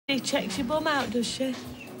She checks your bum out, does she?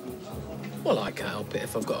 Well, I can't help it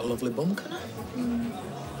if I've got a lovely bum, can I?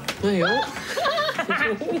 There you are.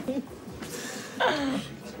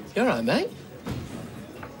 You all right, mate?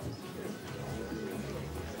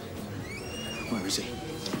 Where is he?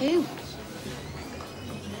 Who?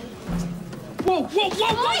 Whoa, whoa,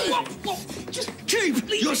 whoa, whoa, whoa! Just keep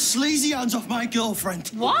your sleazy hands off my girlfriend.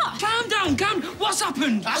 What? Calm down, calm. What's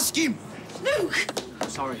happened? Ask him. Luke!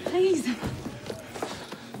 Sorry. Please.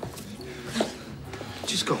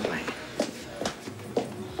 Just go, mate.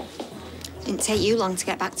 Didn't take you long to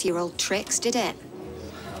get back to your old tricks, did it?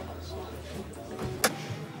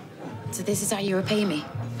 So this is how you repay me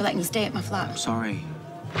for letting you stay at my flat? I'm sorry.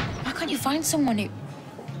 Why can't you find someone who...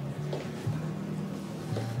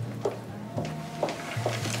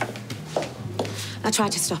 I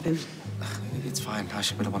tried to stop him. It's fine. I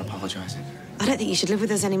should be the one apologising. I don't think you should live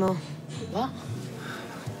with us anymore. What?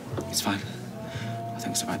 It's fine. I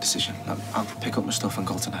think it's the right decision. I'll pick up my stuff and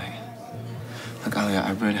go tonight. Look, Ali,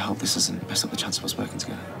 I really hope this doesn't mess up the chance of us working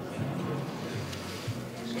together.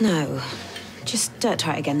 No. Just don't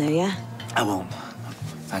try it again, though, yeah? I won't.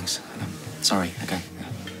 Thanks. And I'm sorry again.